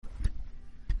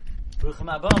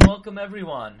Bruchim Haba, welcome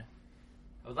everyone.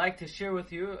 I would like to share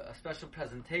with you a special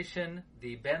presentation,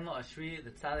 the Ben Lo Ashri,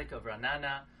 the Tzaddik of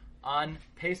Ra'anana, on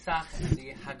Pesach and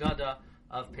the Haggadah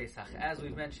of Pesach. As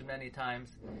we've mentioned many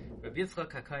times, Rabbi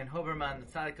Yitzchak HaKohen Hoberman, the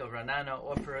Tzaddik of Ra'anana,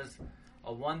 offers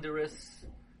a wondrous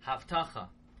Havtacha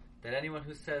that anyone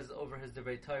who says over his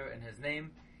Divrei Torah in his name,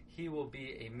 he will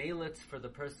be a melitz for the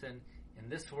person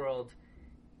in this world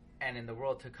and in the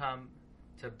world to come,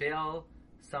 to bail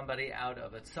somebody out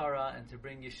of a tzara and to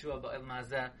bring Yeshua ba'olam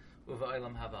hazeh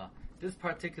u'ba'olam haba. This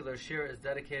particular shir is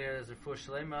dedicated as Refuah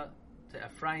Shlema to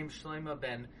Ephraim Shlema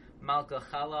ben Malka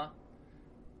Chala,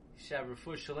 Shav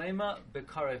Refuah Shlema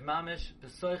b'karev mamish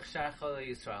b'soich shar chala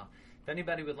Yisrael. If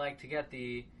anybody would like to get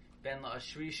the Ben Lo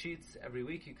Ashri sheets every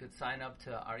week, you could sign up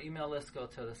to our email list, go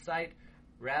to the site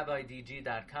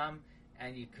rabbidg.com,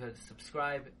 and you could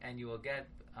subscribe, and you will get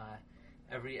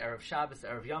every Erev Shabbos,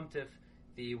 Erev Yom Tiv,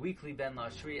 the weekly Ben Lo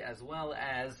Ashri, as well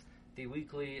as the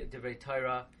weekly Divrei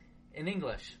Torah in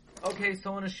English. Okay, so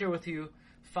I want to share with you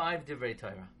 5 Divrei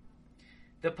Torah.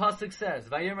 The pasuk says,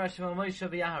 "Vayomer Hashem el Moshe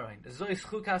v'Aharon, zois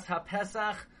chukas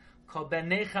haPesach kol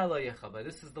benecha lo yechaba."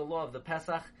 This is the law of the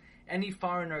Pesach. Any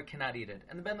foreigner cannot eat it.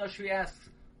 And the Ben Lo Ashri asks,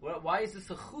 why is this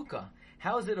a chukah?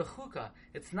 How is it a chukah?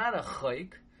 It's not a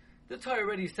chayk. The Torah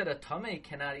already said a tamei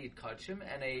cannot eat kachim,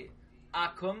 and a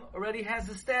akum already has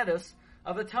the status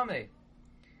of a tamei.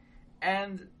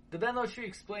 And the Ben Lo Ashri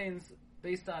explains,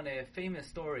 based on a famous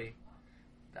story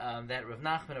that Rav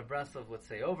Nachman of Breslov would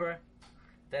say over,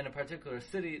 that in a particular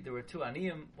city there were 2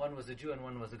 aniyim, one was a Jew and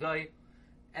one was a guy,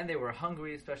 and they were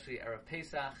hungry, especially Erev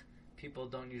Pesach. People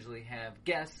don't usually have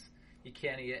guests. You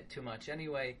can't eat too much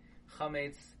anyway.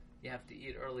 Chametz, you have to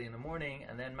eat early in the morning,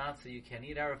 and then matzah, you can't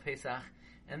eat Erev Pesach.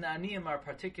 And the aniyim are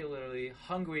particularly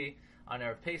hungry on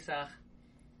Erev Pesach,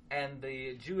 and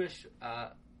the Jewish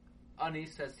Ani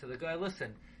says to the guy,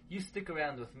 listen, you stick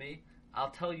around with me, I'll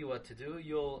tell you what to do,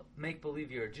 you'll make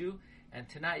believe you're a Jew, and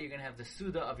tonight you're going to have the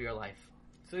Suda of your life.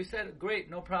 So he said, great,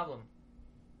 no problem.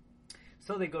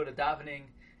 So they go to davening,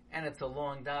 and it's a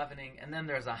long davening, and then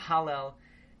there's a Hallel,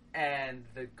 and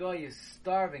the guy is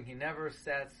starving, he never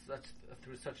sat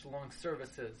through such long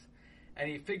services, and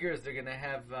he figures they're going to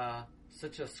have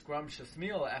such a scrumptious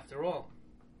meal after all.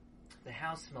 The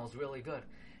house smells really good,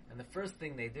 and the first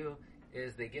thing they do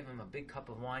is they give him a big cup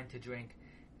of wine to drink,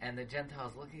 and the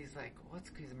Gentiles look, he's like,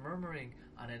 he's murmuring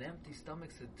on an empty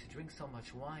stomach to drink so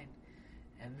much wine.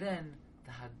 And then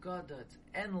the Haggadah, it's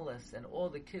endless, and all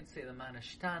the kids say the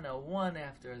Manashtana one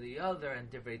after the other, and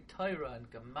Divrei Torah,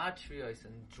 and Gematrios,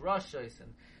 and Drashos,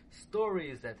 and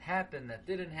stories that happened, that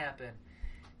didn't happen,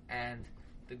 and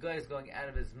the guy is going out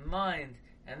of his mind.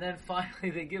 And then finally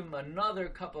they give him another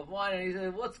cup of wine, and he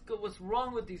says, what's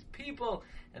wrong with these people?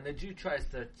 And the Jew tries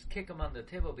to kick him on the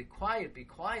table, be quiet,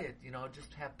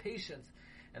 just have patience.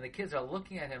 And the kids are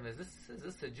looking at him, is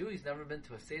this a Jew? He's never been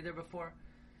to a Seder before?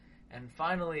 And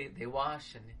finally they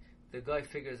wash, and the guy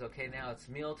figures, okay, now it's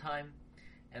mealtime.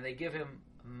 And they give him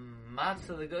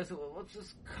matzah. The guy says, well, what's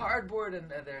this cardboard? And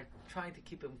they're trying to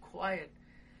keep him quiet.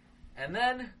 And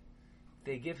then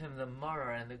they give him the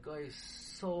maror, and the guy is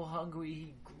so hungry,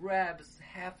 he grabs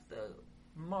half the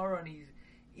maror and he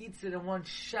eats it in one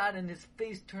shot, and his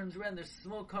face turns red, there's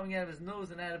smoke coming out of his nose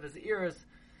and out of his ears.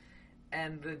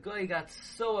 And the guy got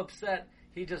so upset,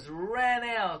 he just ran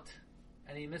out,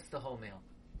 and he missed the whole meal.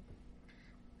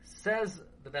 Says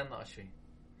the Ben Lo Ashri.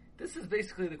 This is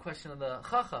basically the question of the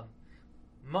Chacham.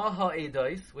 Maha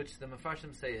Eidos, which the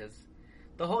Mefarshim say is,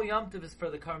 the whole Yom Tov is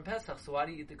for the Karm Pesach, so why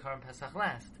do you eat the Karm Pesach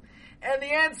last? And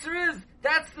the answer is,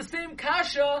 that's the same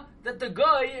kasha that the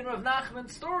guy in Rav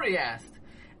Nachman's story asked.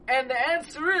 And the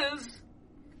answer is,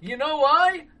 you know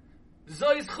why?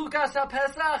 Zois chukas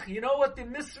ha-Pesach. You know what the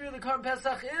mystery of the Karm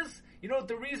Pesach is? You know what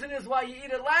the reason is why you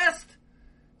eat it last?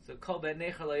 So kol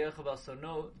benecha lo yechabal, so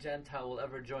no Gentile will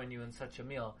ever join you in such a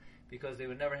meal, because they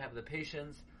would never have the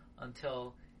patience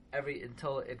until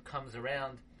it comes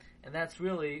around. And that's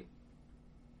really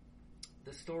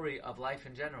the story of life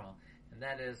in general. And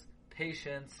that is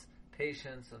patience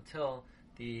until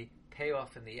the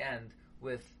payoff in the end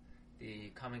with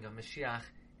the coming of Mashiach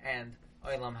and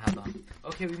Olam Haba.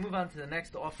 Okay, we move on to the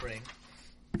next offering.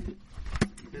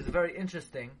 This is very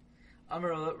interesting. Amar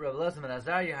Rav Elazar ben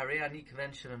Azariah, Harei ani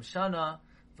kven 70 shana,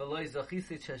 v'lo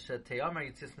zachisi she'teyamar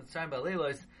yitzis Mitzrayim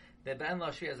b'leilos. The Ben Lo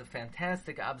Ashri has a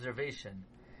fantastic observation.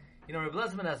 You know, Rav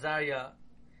Elazar ben Azariah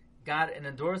got an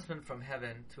endorsement from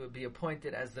heaven to be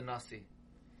appointed as the Nasi.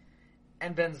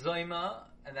 And Ben Zoima,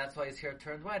 and that's why his hair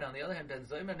turned white. On the other hand, Ben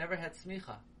Zoima never had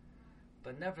smicha.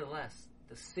 But nevertheless,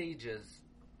 the sages,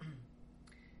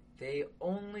 they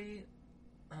only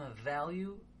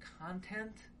value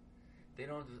content. They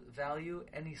don't value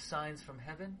any signs from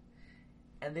heaven,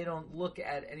 and they don't look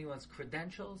at anyone's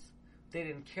credentials. They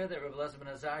didn't care that Rabbi Elazar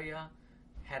ben Azariah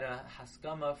had a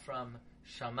haskama from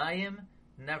Shamayim.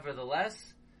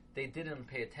 Nevertheless, they didn't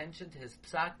pay attention to his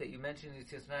psak that you mentioned in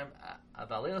Yitzias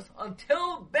Avaleos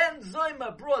until Ben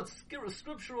Zoyma brought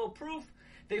scriptural proof.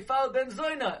 They followed Ben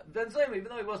Zoyma, even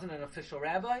though he wasn't an official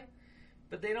rabbi.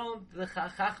 But they don't, the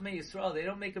Chachmei Yisrael, they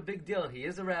don't make a big deal. He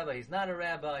is a rabbi, he's not a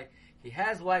rabbi. He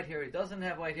has white hair, he doesn't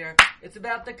have white hair. It's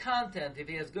about the content. If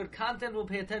he has good content, we'll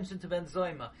pay attention to Ben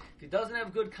Zoyma. If he doesn't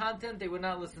have good content, they would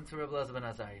not listen to Rabbi Elazar ben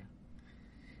Azariah.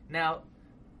 Now,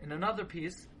 in another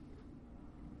piece,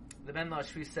 the Ben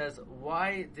Ashri says,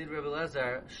 why did Rabbi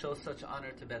Elazar show such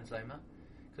honor to Ben Zoyma?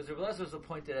 Because Rabbi Elazar was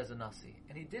appointed as a Nasi,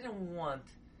 and he didn't want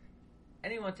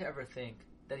anyone to ever think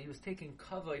that he was taking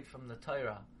kavod from the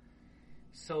Torah.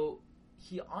 So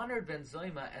he honored Ben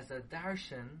Zoyma as a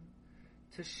darshan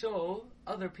to show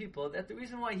other people that the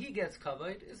reason why he gets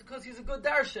kavod is because he's a good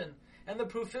darshan. And the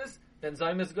proof is, Ben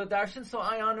Zoyma is a good darshan, so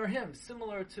I honor him.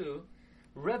 Similar to,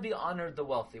 Rebbe honored the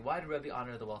wealthy. Why did Rebbe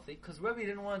honor the wealthy? Because Rebbe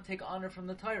didn't want to take honor from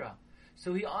the Torah.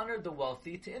 So he honored the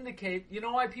wealthy to indicate, you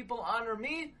know why people honor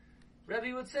me?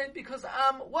 Rebbe would say, because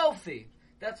I'm wealthy.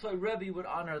 That's why Rebbe would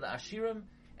honor the Ashirim,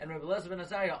 and Rebbe Elazar ben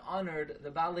Azariah honored the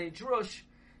Balei Drush,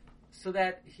 so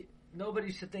that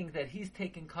nobody should think that he's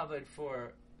taking kavod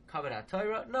for kavod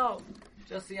HaTorah. No,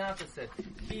 just the opposite.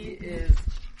 He is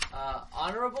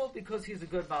honorable because he's a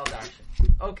good Baal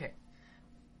Darshan. Okay,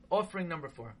 offering number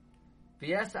 4.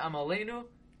 V'yes amalenu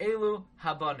elu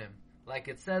habanim. Like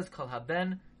it says, kol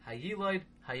haben hayiloid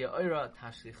hayaoira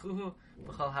tashlichuhu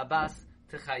v'chol habas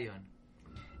techayun.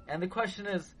 And the question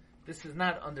is, this is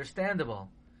not understandable,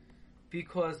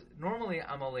 because normally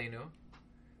amalenu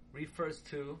refers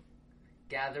to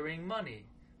gathering money.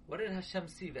 What did Hashem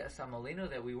see? V'es amalenu,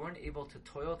 that we weren't able to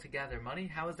toil to gather money?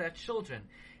 How is that children?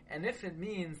 And if it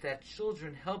means that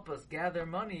children help us gather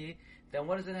money, then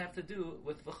what does it have to do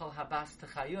with V'chol Habas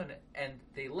Techayun? And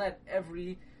they let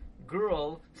every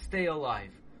girl stay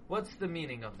alive. What's the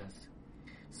meaning of this?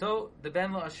 So the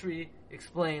Ben Ashri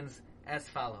explains as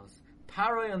follows.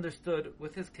 Paroi understood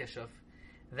with his kishuf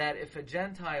that if a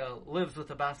Gentile lives with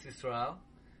a Bas Yisrael,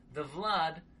 the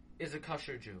Vlad is a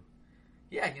kosher Jew.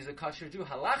 Yeah, he's a kosher Jew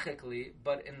halachically,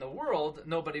 but in the world,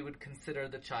 nobody would consider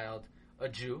the child a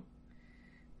Jew.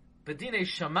 B'dinei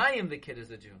Shamayim, the kid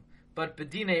is a Jew. But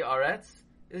B'dinei Aretz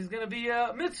is going to be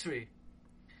a Mitzri.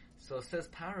 So says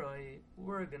Paroi,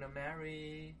 we're going to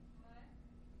marry,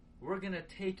 we're going to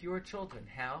take your children.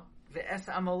 How? V'es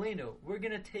amalenu, we're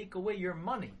going to take away your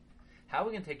money. How are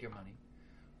we going to take your money?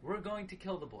 We're going to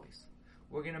kill the boys.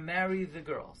 We're going to marry the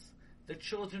girls. The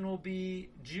children will be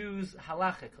Jews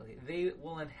halachically. They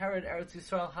will inherit Eretz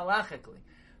Yisrael halachically.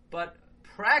 But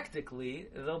practically,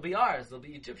 they'll be ours. They'll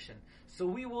be Egyptian. So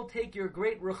we will take your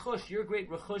great rechush. Your great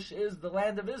rechush is the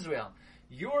land of Israel.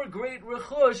 Your great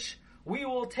rechush we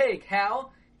will take.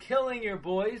 How? Killing your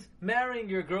boys, marrying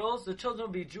your girls. The children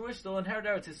will be Jewish. They'll inherit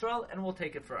Eretz Yisrael, and we'll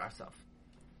take it for ourselves.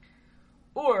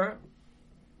 Or,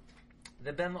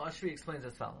 the Ben Ashri explains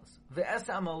as follows. V'es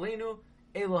amalenu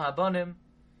elu habanim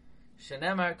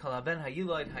shenemar kol haben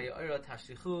hayiloid hayaira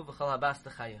tashlichu v'chol habas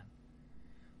techayon.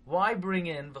 Why bring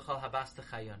in v'chol habas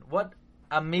techayon? What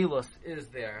amilus is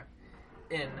there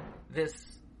in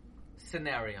this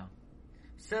scenario?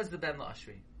 Says the Ben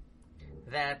Ashri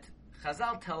that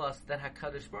Chazal tell us that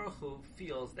HaKadosh Baruch Hu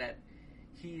feels that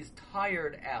he's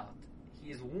tired out,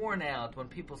 he's worn out when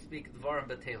people speak Dvarim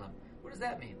B'Telem. What does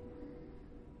that mean?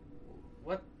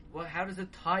 How does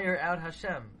it tire out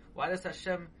Hashem? Why does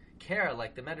Hashem care?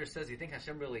 Like the Medrash says, you think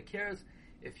Hashem really cares?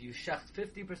 If you shacht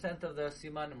 50% of the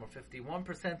simanim or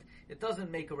 51%, it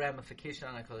doesn't make a ramification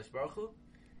on HaKadosh Baruch Hu.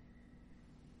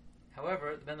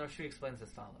 However, the Ben Ashri explains as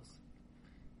follows.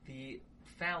 The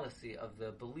fallacy of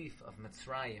the belief of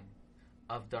Mitzrayim,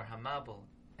 of Dar HaMabul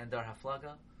and Dar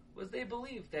HaFlaga, was they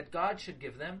believed that God should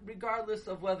give them, regardless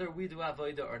of whether we do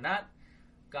avodah or not.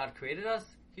 God created us.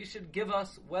 He should give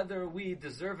us whether we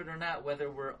deserve it or not,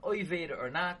 whether we're oived or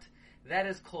not. That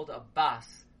is called a bas.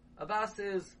 A bas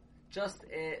is just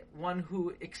one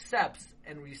who accepts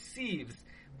and receives,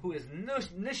 who is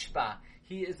nishba.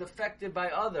 He is affected by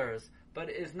others, but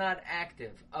is not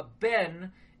active. A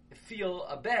ben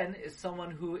is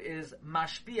someone who is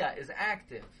mashpia, is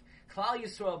active. Klal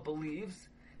Yisrael believes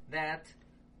that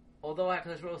although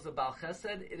HaKadosh Baruch Hu is a Baal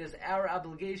Chesed, it is our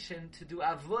obligation to do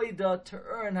avodah to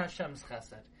earn Hashem's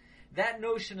Chesed. That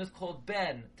notion is called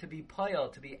ben, to be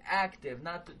payal, to be active,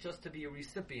 not just to be a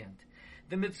recipient.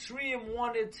 The Mitzrayim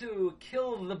wanted to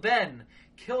kill the ben,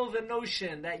 kill the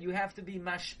notion that you have to be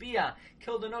mashpia,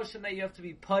 kill the notion that you have to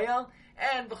be poyal,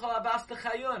 and b'chol habas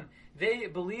techayun. They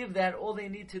believe that all they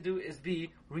need to do is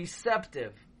be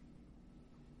receptive.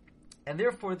 And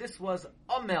therefore this was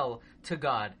amel to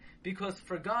God, because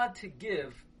for God to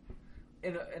give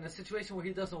in a situation where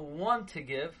He doesn't want to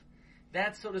give,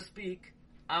 that's, so to speak,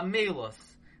 amelos.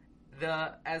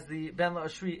 As the Ben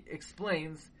La'ashri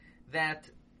explains, that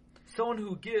someone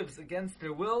who gives against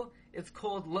their will, it's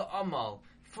called la'amal,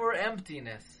 for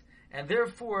emptiness. And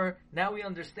therefore, now we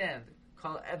understand.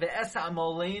 You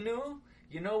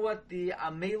know what the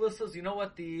amelus is? You know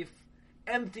what the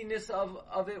emptiness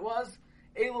of it was?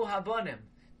 Elu habanim.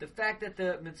 The fact that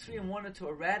the Mitzrayim wanted to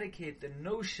eradicate the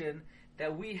notion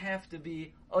that we have to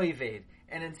be oived.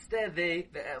 And instead they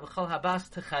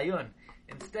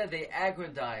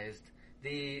aggrandized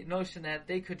the notion that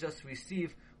they could just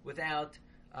receive without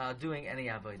doing any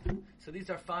avodah. So these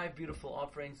are 5 beautiful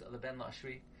offerings of the Ben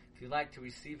La'ashri. If you'd like to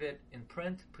receive it in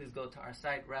print, please go to our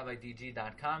site,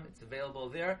 rabbidg.com. It's available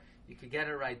there. You could get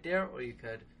it right there, or you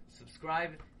could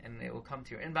subscribe, and it will come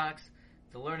to your inbox.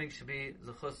 The learning should be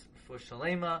Zechus for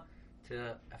Shalema,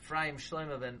 to Ephraim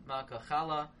Shalema ben Malka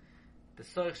Chala,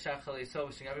 Besoich Shachal Yisov,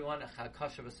 wishing everyone a Chag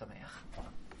Kosher v'Sameach.